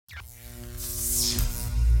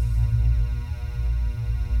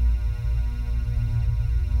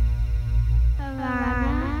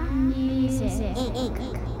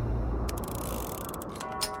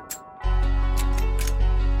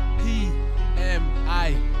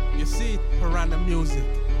You see, Piranha Music.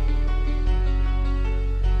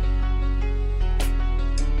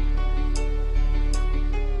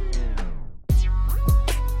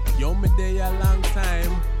 Yo, me day a long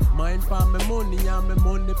time. Mind for me money and me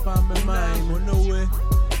money for me mind. On the way,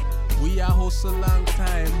 we a hustle long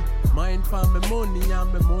time. Mind for me money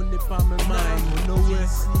and me money for me mind. On the way,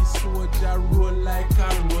 see soldier roll like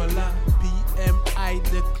a roller. PMI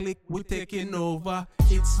the click, we taking over.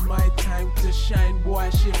 It's my time to shine, boy,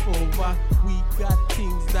 shift over. We got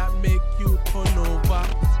things that make you turn over.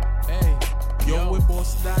 Hey, yo, we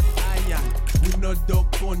bust that iron. We no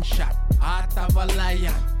duck gunshot, heart of a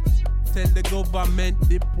lion. Tell the government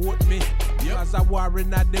deport me. Yep. Cause I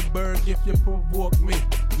warring at the burg if you provoke me.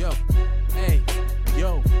 Yo, hey,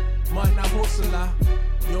 yo, man a hustler.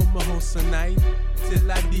 Yo, me hustle night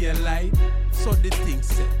till I daylight. So the thing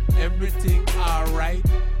set, everything alright.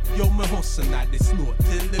 Yo, me hustle at the snow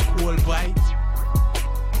till the cold bite.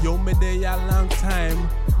 Yo, me day a long time.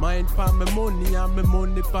 Mind for me money and me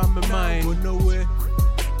money for me mind. Go nowhere.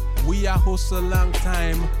 We a hustle long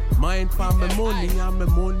time. Mind for me money and me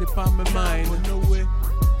money for me mind. Go nowhere.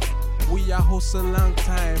 We a hustle long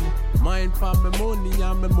time. Mind for me money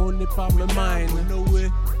and me money for me mind. Go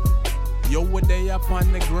nowhere. Yo, we day up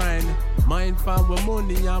on the grind. Mind for me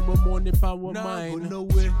money and me money for me mind. Go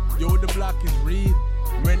nowhere. Yo, the block is real.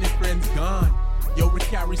 Many friends gone. Yo, we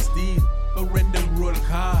carry steel, but when them roll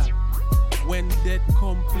call. When death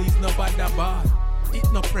come, please nobody bar. It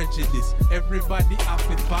no prejudice, everybody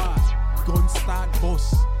have it pass. Gun start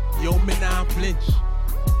bust, yo me nah flinch.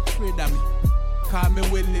 Afraid of me, call me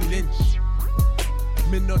Willie Lynch.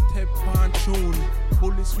 Me no tap on tune.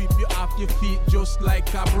 Bullet sweep you off your feet just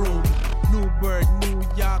like a broom. New bird, New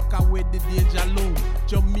York, where the danger loom.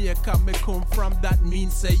 Jamaica me come from, that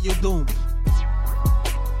means say you doom.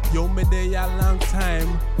 Yo, me day a long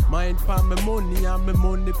time. Mind for me money and me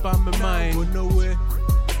money for me mind. Go nowhere.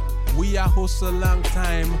 We a hustle long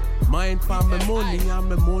time. Mind for me money and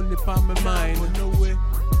me money for me mind. Go nowhere.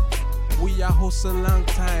 We a hustle long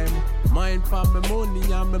time. Mind for me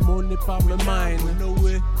money and me money for me mind. Go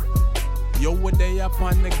nowhere. Yo, we day up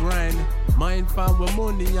on the grind. Mind for me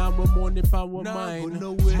money and me money for me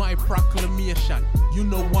mind. My proclamation, you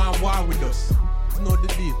know why war with us. Know the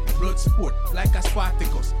deal, blood sport like a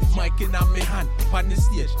Spartacus. Mic in my hand, on the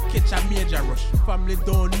stage, catch a major rush. Family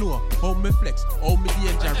don't know how me flex, how me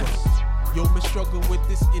dangerous. Yo, me struggle with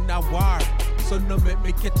this in a war, so no make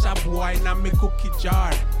me catch a boy in a me cookie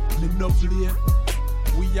jar. Me no play,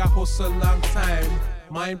 we a hustle long time.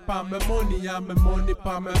 Mind for me money and me money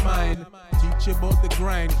for me mind. Teach about the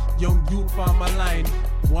grind, young youth for my line.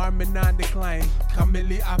 War me not decline,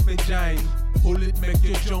 Kamelian off a giant. Bullet make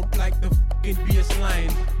you jump like the fucking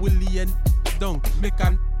baseline. Willie and dunk, make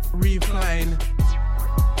a recline.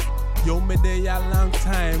 Yo, me day a long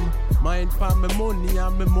time. Mind for me money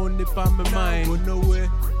and me money for me mind. Go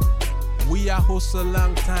nowhere. We a hustle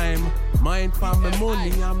long time. Mind for me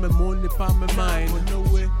money and me money for me mind. Go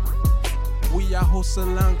nowhere. We a hustle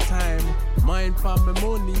long time. Mind for me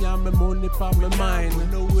money and me money for me mind. Go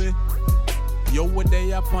nowhere. Yo, we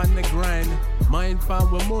day up on the grind. Mind for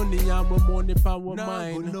me money and me money for me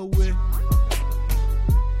mind. Go nowhere.